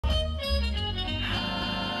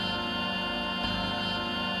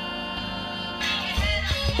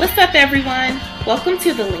What's up, everyone? Welcome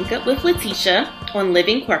to the Link Up with Latesha on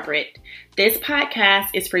Living Corporate. This podcast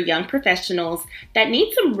is for young professionals that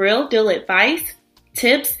need some real deal advice,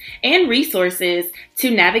 tips, and resources to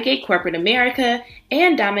navigate corporate America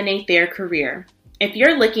and dominate their career. If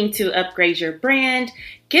you're looking to upgrade your brand,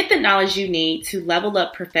 get the knowledge you need to level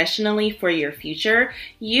up professionally for your future,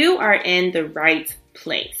 you are in the right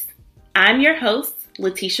place. I'm your host,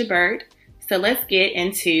 Latesha Byrd, so let's get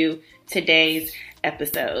into today's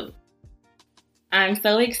episode. I'm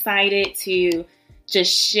so excited to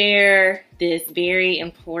just share this very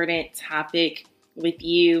important topic with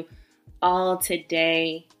you all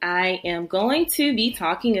today. I am going to be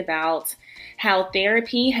talking about how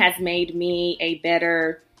therapy has made me a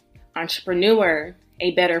better entrepreneur,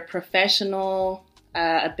 a better professional,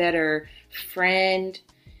 a better friend,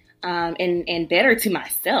 and better to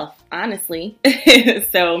myself, honestly.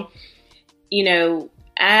 So,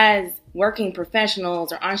 as working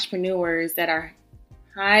professionals or entrepreneurs that are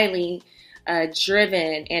highly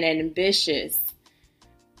driven and ambitious,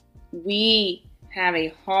 we have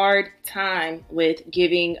a hard time with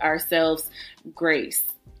giving ourselves grace.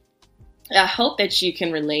 I hope that you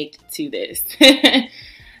can relate to this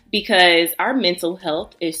because our mental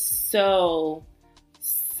health is so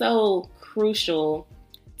crucial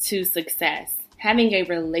to success. Having a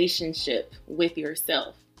relationship with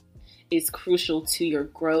yourself is crucial to your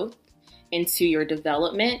growth and to your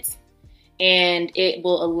development, and it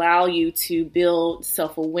will allow you to build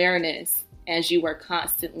self-awareness as you are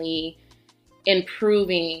constantly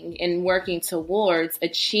improving and working towards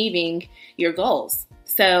achieving your goals.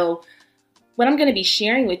 So what I'm going to be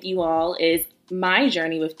sharing with you all is my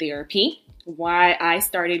journey with therapy, why I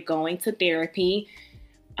started going to therapy,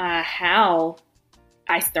 how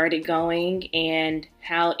I started going, and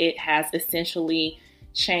how it has essentially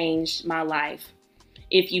changed my life.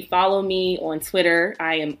 If you follow me on Twitter,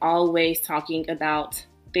 I am always talking about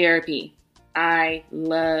therapy. I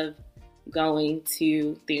love going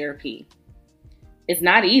to therapy. It's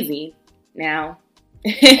not easy now.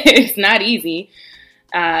 It's not easy.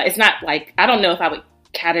 It's not like, I don't know if I would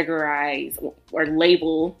categorize or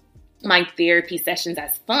label my therapy sessions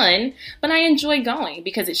as fun, but I enjoy going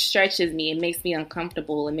because it stretches me. It makes me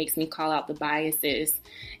uncomfortable. It makes me call out the biases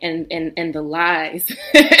and the lies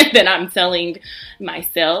that I'm telling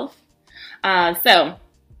myself. So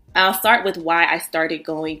I'll start with why I started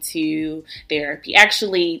going to therapy.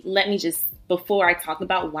 Actually, before I talk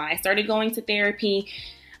about why I started going to therapy,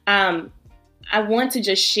 I want to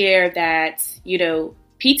just share that,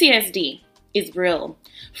 PTSD is real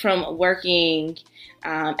from working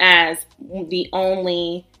as the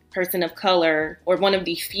only person of color or one of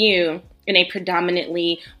the few in a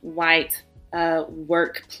predominantly white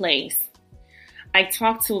workplace. I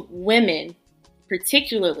talk to women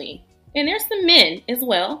particularly, and there's some men as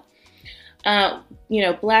well,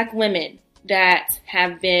 Black women that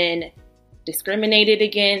have been discriminated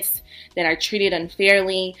against, that are treated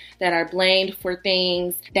unfairly, that are blamed for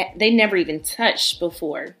things that they never even touched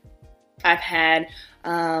before. I've heard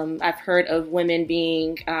of women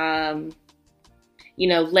being,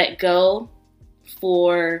 let go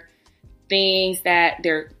for things that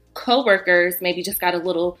their coworkers maybe just got a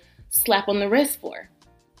little slap on the wrist for.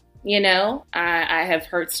 I have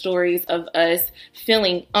heard stories of us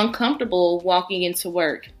feeling uncomfortable walking into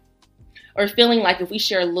work, or feeling like if we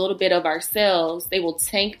share a little bit of ourselves, they will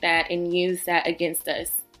take that and use that against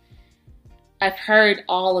us. I've heard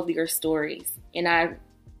all of your stories, and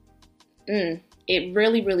it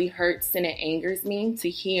really, really hurts and it angers me to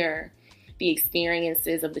hear the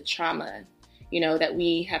experiences of the trauma, that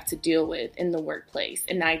we have to deal with in the workplace.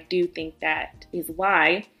 And I do think that is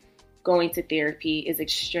why going to therapy is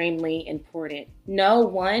extremely important. Know,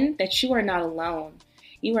 one, that you are not alone.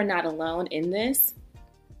 You are not alone in this.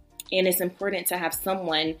 And it's important to have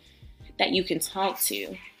someone that you can talk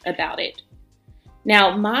to about it.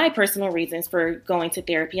 Now, my personal reasons for going to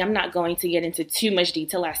therapy, I'm not going to get into too much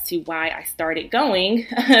detail as to why I started going,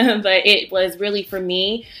 but it was really for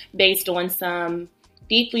me based on some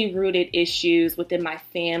deeply rooted issues within my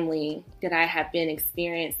family that I have been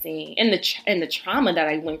experiencing, and the trauma that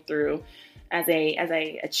I went through as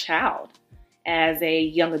a child, as a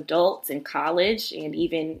young adult in college, and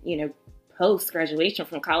even post graduation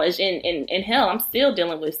from college, and hell, I'm still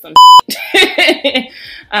dealing with some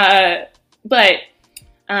but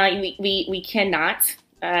we cannot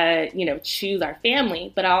choose our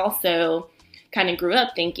family. But I also kind of grew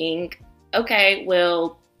up thinking, okay,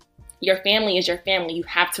 well, your family is your family. You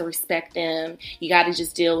have to respect them. You got to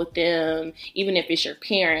just deal with them, even if it's your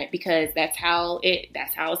parent, because that's how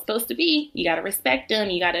it's supposed to be. You got to respect them.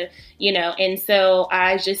 You got to, and so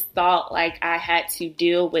I just thought like I had to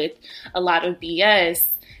deal with a lot of BS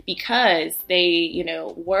because they,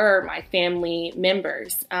 were my family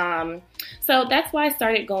members. So that's why I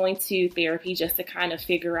started going to therapy, just to kind of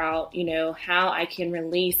figure out, how I can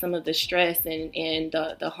release some of the stress and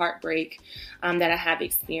the heartbreak that I have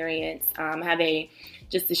experienced.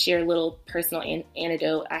 Just to share a little personal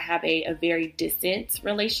anecdote, I have a very distant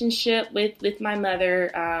relationship with my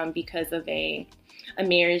mother because of a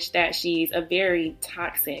marriage that she's a very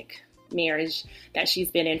toxic marriage that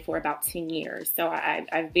she's been in for about 10 years. So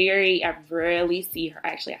I rarely see her.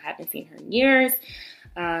 Actually, I haven't seen her in years.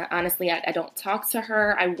 Honestly, I don't talk to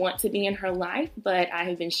her. I want to be in her life, but I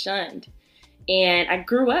have been shunned. And I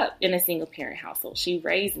grew up in a single parent household. She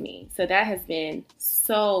raised me. So that has been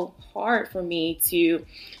so hard for me to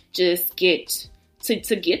just get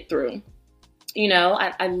through.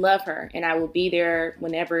 I love her and I will be there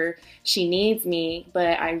whenever she needs me.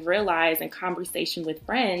 But I realized in conversation with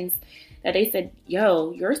friends that they said,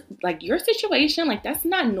 yo, your situation, like that's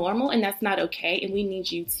not normal and that's not okay. And we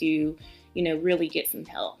need you to, really get some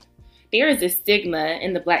help. There is this stigma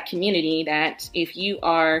in the Black community that if you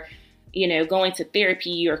are, going to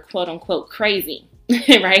therapy, you're quote unquote crazy,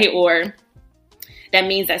 right? Or that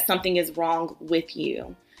means that something is wrong with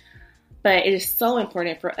you. But it is so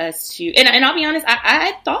important for us to, and I'll be honest,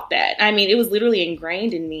 I thought that. I mean, it was literally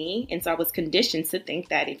ingrained in me. And so I was conditioned to think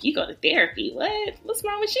that if you go to therapy, what's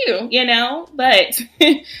wrong with you? But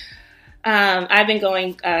I've been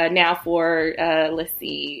going now for,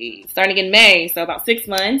 starting in May, so about 6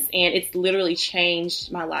 months, and it's literally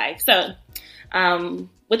changed my life. So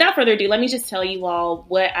without further ado, let me just tell you all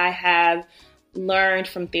what I have learned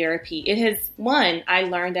from therapy. I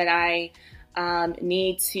learned that I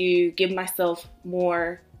need to give myself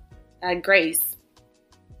more grace,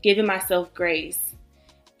 giving myself grace,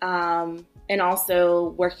 and also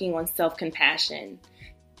working on self-compassion.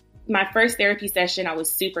 My first therapy session, I was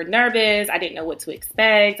super nervous. I didn't know what to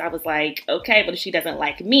expect. I was like, okay, what if she doesn't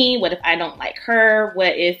like me? What if I don't like her?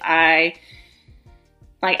 What if I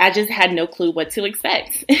just had no clue what to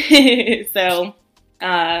expect. So,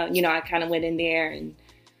 I kind of went in there and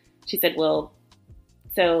she said, well,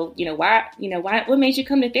 so, what made you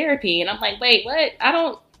come to therapy? And I'm like, wait, what? I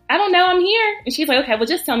don't know. I'm here. And she's like, okay, well,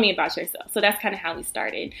 just tell me about yourself. So that's kind of how we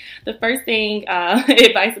started. The first thing,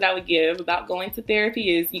 advice that I would give about going to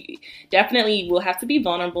therapy is you definitely will have to be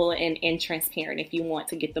vulnerable and transparent if you want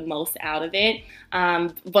to get the most out of it.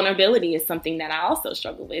 Vulnerability is something that I also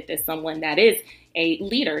struggle with as someone that is a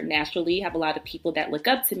leader. Naturally, have a lot of people that look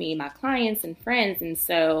up to me, my clients and friends. And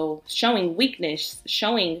so showing weakness,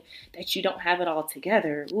 showing that you don't have it all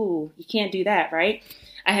together. Ooh, you can't do that, right?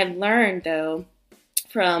 I have learned though,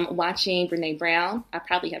 from watching Brene Brown. I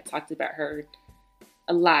probably have talked about her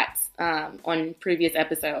a lot on previous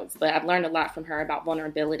episodes, but I've learned a lot from her about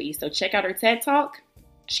vulnerability. So check out her TED Talk.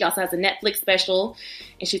 She also has a Netflix special,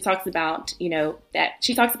 and she talks about,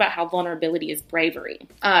 how vulnerability is bravery.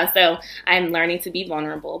 So I'm learning to be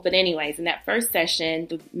vulnerable. But anyways, in that first session,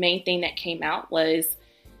 the main thing that came out was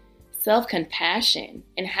self-compassion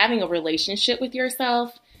and having a relationship with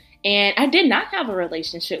yourself. And I did not have a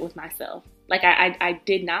relationship with myself. Like I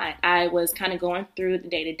did not. I was kind of going through the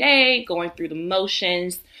day-to-day, going through the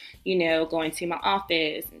motions, going to my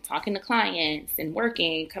office and talking to clients and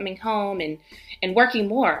working, coming home and working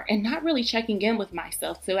more and not really checking in with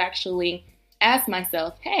myself to actually ask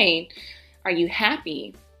myself, hey, are you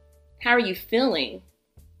happy? How are you feeling?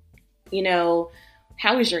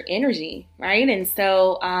 How is your energy, right? And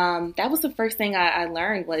so that was the first thing I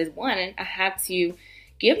learned was, one, I have to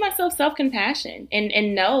give myself self-compassion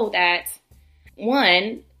and know that,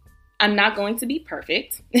 one, I'm not going to be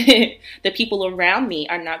perfect. The people around me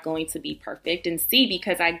are not going to be perfect. And C,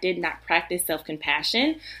 because I did not practice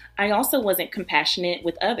self-compassion, I also wasn't compassionate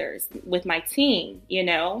with others, with my team,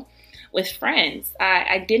 with friends.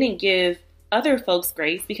 I didn't give other folks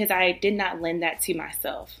grace because I did not lend that to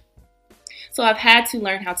myself. So I've had to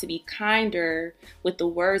learn how to be kinder with the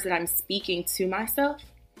words that I'm speaking to myself.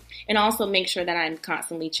 And also make sure that I'm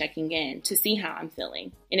constantly checking in to see how I'm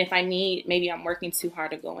feeling. And if maybe I'm working too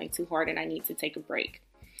hard or going too hard and I need to take a break,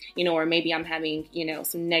 or maybe I'm having,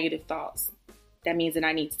 some negative thoughts. That means that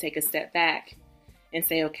I need to take a step back and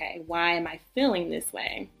say, okay, why am I feeling this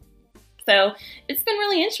way? So it's been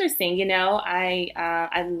really interesting.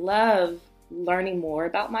 I love learning more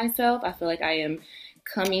about myself. I feel like I am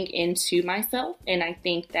coming into myself. And I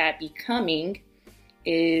think that becoming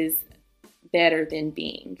is better than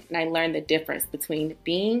being. And I learned the difference between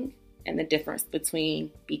being and the difference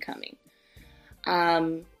between becoming.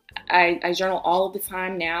 I journal all the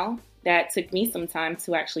time now. That took me some time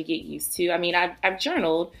to actually get used to. I mean, I've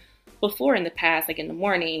journaled before in the past, like in the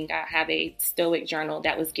morning. I have a Stoic journal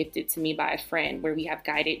that was gifted to me by a friend where we have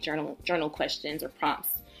guided journal questions or prompts.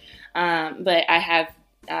 But I have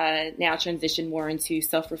now transitioned more into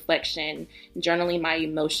self-reflection, journaling my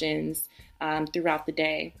emotions throughout the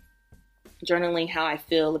day, journaling how I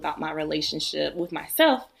feel about my relationship with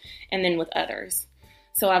myself and then with others.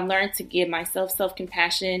 So I've learned to give myself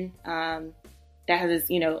self-compassion. That has,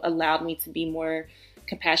 allowed me to be more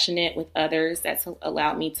compassionate with others. That's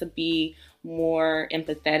allowed me to be more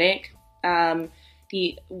empathetic.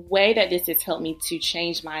 The way that this has helped me to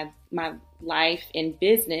change my life in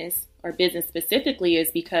business, or business specifically,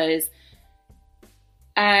 is because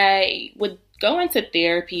I would go into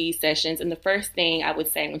therapy sessions, and the first thing I would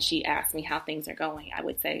say when she asked me how things are going, I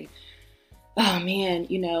would say, oh man,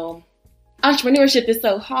 entrepreneurship is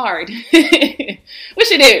so hard,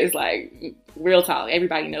 which it is, like, real talk.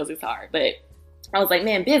 Everybody knows it's hard, but I was like,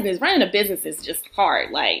 man, running a business is just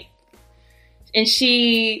hard. Like, and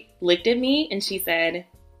she looked at me and she said,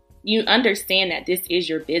 you understand that this is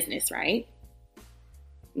your business, right?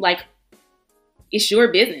 Like, it's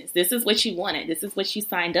your business. This is what you wanted. This is what you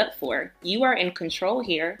signed up for. You are in control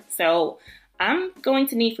here. So I'm going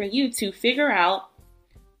to need for you to figure out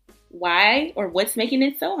why or what's making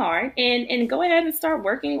it so hard, and go ahead and start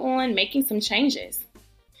working on making some changes.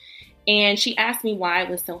 And she asked me why it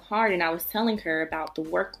was so hard, and I was telling her about the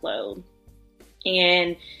workload.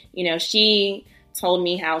 And, she told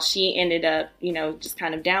me how she ended up, just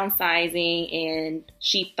kind of downsizing, and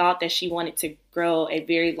she thought that she wanted to grow a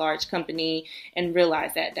very large company and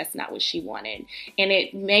realized that that's not what she wanted. And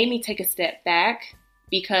it made me take a step back,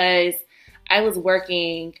 because I was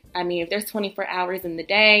working, if there's 24 hours in the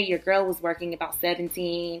day, your girl was working about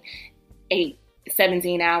 17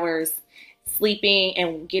 hours, sleeping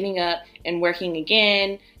and getting up and working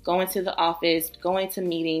again, going to the office, going to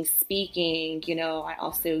meetings, speaking. I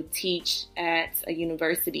also teach at a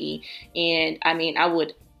university, and I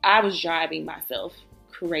was driving myself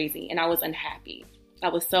crazy, and I was unhappy. I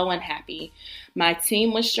was so unhappy. My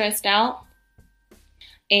team was stressed out,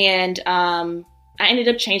 and I ended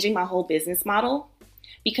up changing my whole business model,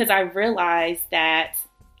 because I realized that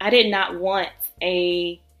I did not want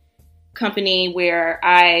a company where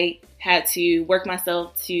I had to work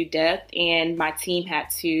myself to death and my team had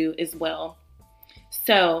to as well.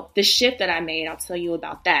 So the shift that I made, I'll tell you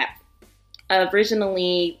about that.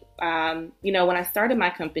 Originally, when I started my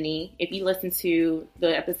company, if you listen to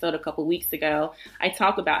the episode a couple weeks ago, I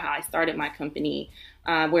talk about how I started my company,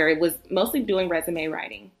 where it was mostly doing resume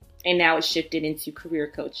writing. And now it's shifted into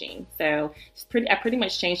career coaching. So I pretty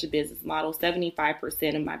much changed the business model.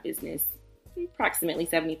 75% of my business, approximately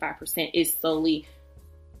 75%, is solely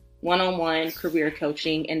one-on-one career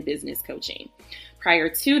coaching and business coaching. Prior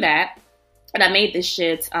to that, and I made this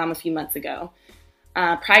shift a few months ago.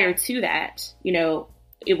 Prior to that,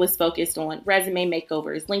 it was focused on resume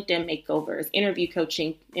makeovers, LinkedIn makeovers, interview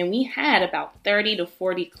coaching. And we had about 30 to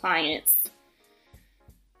 40 clients.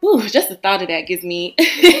 Ooh, just the thought of that gives me,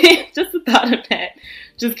 just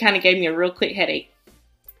kind of gave me a real quick headache.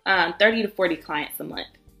 30 to 40 clients a month.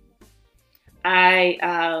 I,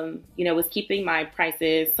 was keeping my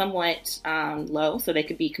prices somewhat low so they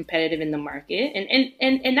could be competitive in the market.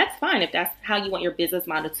 And that's fine if that's how you want your business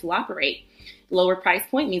model to operate. Lower price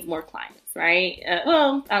point means more clients, right?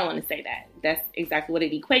 Well, I don't want to say that. That's exactly what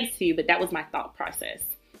it equates to, but that was my thought process.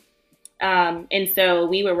 And so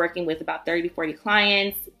we were working with about 30 to 40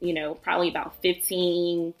 clients, probably about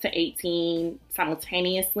 15 to 18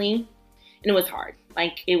 simultaneously. And it was hard.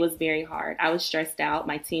 Like, it was very hard. I was stressed out.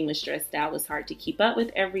 My team was stressed out. It was hard to keep up with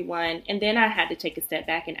everyone. And then I had to take a step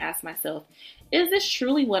back and ask myself, is this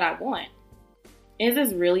truly what I want? Is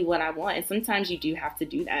this really what I want? And sometimes you do have to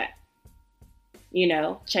do that.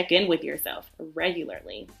 Check in with yourself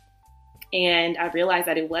regularly. And I realized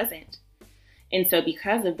that it wasn't. And so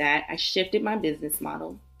because of that, I shifted my business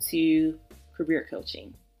model to career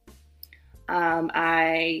coaching.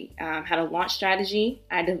 I had a launch strategy.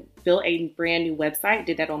 I had to build a brand new website,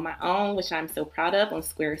 did that on my own, which I'm so proud of, on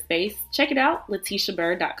Squarespace. Check it out,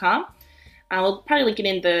 LeteshaByrd.com. I will probably link it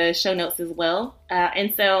in the show notes as well.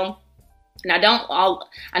 And I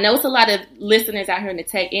know it's a lot of listeners out here in the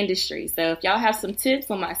tech industry. So if y'all have some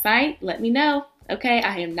tips on my site, let me know. Okay,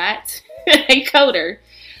 I am not a coder,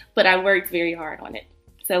 but I worked very hard on it.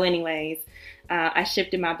 So anyways, I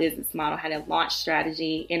shifted my business model, had a launch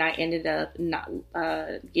strategy, and I ended up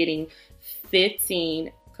getting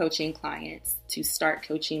 15 coaching clients to start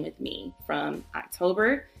coaching with me from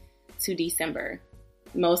October to December.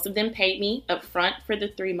 Most of them paid me up front for the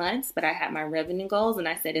 3 months, but I had my revenue goals, and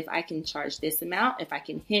I said, if I can charge this amount, if I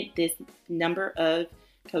can hit this number of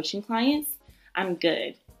coaching clients, I'm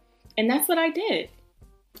good. And that's what I did.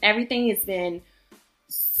 Everything has been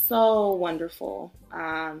so wonderful.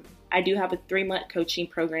 I do have a 3-month coaching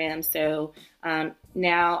program. So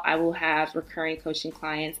now I will have recurring coaching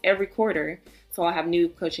clients every quarter. So I'll have new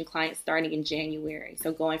coaching clients starting in January.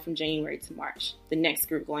 So going from January to March. The next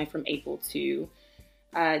group going from April to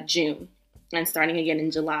June. And starting again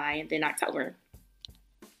in July and then October.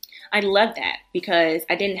 I love that because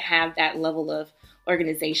I didn't have that level of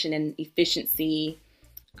organization and efficiency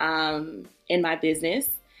in my business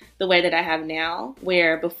the way that I have now,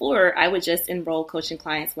 where before I would just enroll coaching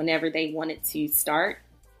clients whenever they wanted to start.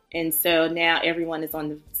 And so now everyone is on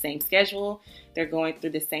the same schedule. They're going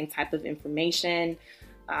through the same type of information.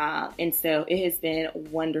 And so it has been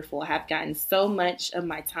wonderful. I have gotten so much of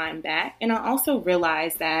my time back. And I also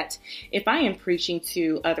realized that if I am preaching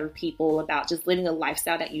to other people about just living a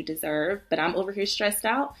lifestyle that you deserve, but I'm over here stressed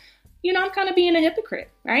out, I'm kind of being a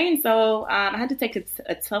hypocrite, right? And so I had to take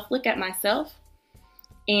a tough look at myself.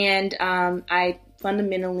 And I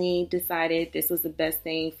fundamentally decided this was the best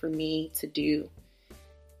thing for me to do.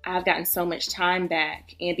 I've gotten so much time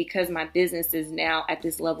back. And because my business is now at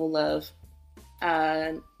this level of,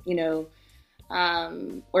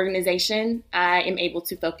 organization, I am able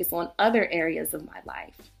to focus on other areas of my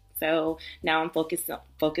life. So now I'm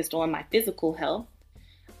focused on my physical health,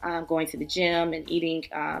 going to the gym and eating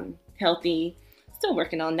healthy. Still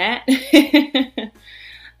working on that.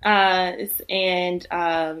 I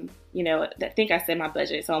think I said my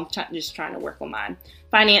budget, so I'm just trying to work on my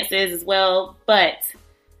finances as well. But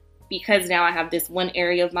because now I have this one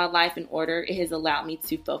area of my life in order, it has allowed me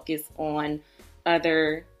to focus on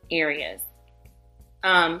other areas.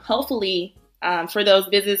 Hopefully, for those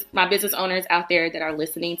my business owners out there that are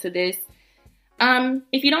listening to this,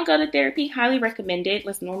 if you don't go to therapy, highly recommend it.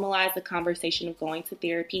 Let's normalize the conversation of going to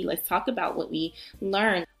therapy. Let's talk about what we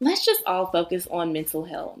learn. Let's just all focus on mental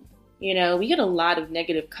health. We get a lot of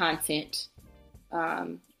negative content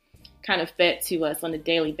kind of fed to us on a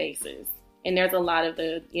daily basis. And there's a lot of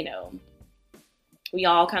we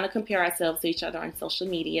all kind of compare ourselves to each other on social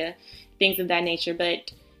media, things of that nature.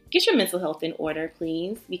 But get your mental health in order,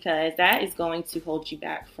 please, because that is going to hold you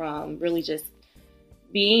back from really just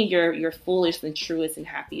being your fullest and truest and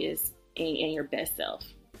happiest and your best self.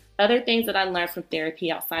 Other things that I learned from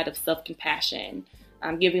therapy outside of self-compassion,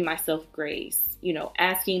 giving myself grace,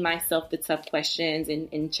 asking myself the tough questions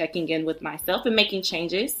and checking in with myself and making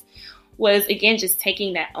changes, was, again, just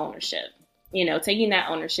taking that ownership, and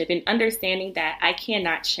understanding that I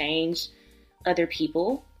cannot change other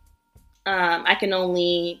people. I can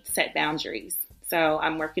only set boundaries. So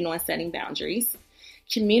I'm working on setting boundaries,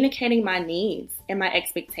 communicating my needs and my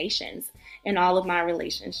expectations in all of my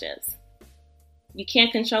relationships. You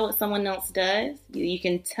can't control what someone else does. You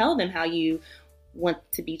can tell them how you want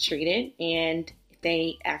to be treated, and if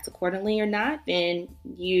they act accordingly or not, then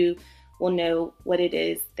you will know what it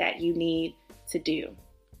is that you need to do.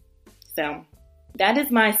 So that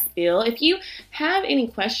is my spiel. If you have any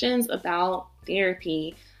questions about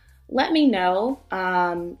therapy, let me know.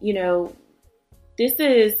 This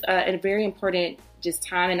is a very important just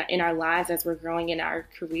time in our lives as we're growing in our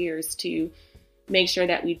careers to make sure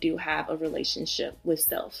that we do have a relationship with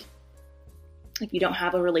self. If you don't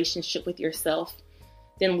have a relationship with yourself,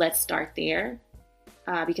 then let's start there,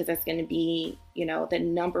 because that's going to be, the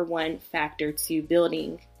number one factor to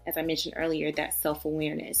building, as I mentioned earlier, that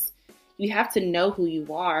self-awareness. You have to know who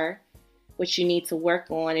you are, what you need to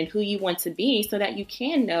work on, and who you want to be so that you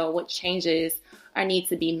can know what changes are need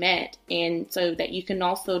to be met, and so that you can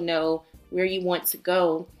also know where you want to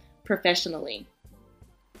go professionally.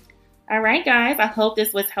 All right, guys, I hope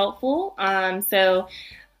this was helpful. So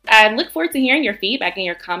I look forward to hearing your feedback and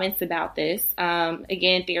your comments about this.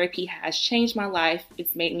 Again, therapy has changed my life.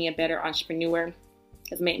 It's made me a better entrepreneur.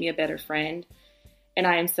 It's made me a better friend. And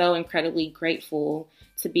I am so incredibly grateful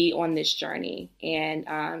to be on this journey. And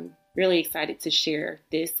I'm really excited to share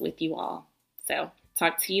this with you all. So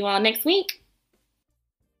talk to you all next week.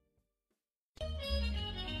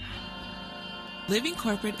 Living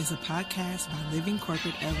Corporate is a podcast by Living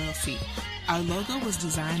Corporate LLC. Our logo was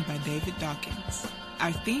designed by David Dawkins.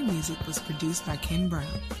 Our theme music was produced by Ken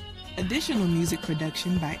Brown. Additional music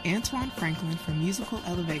production by Antoine Franklin for Musical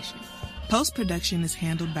Elevation. Post-production is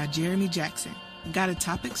handled by Jeremy Jackson. Got a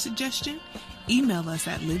topic suggestion? Email us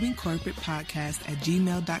at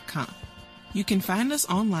livingcorporatepodcast@gmail.com. You can find us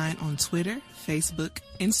online on Twitter, Facebook,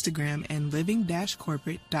 Instagram, and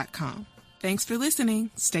living-corporate.com. Thanks for listening.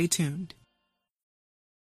 Stay tuned.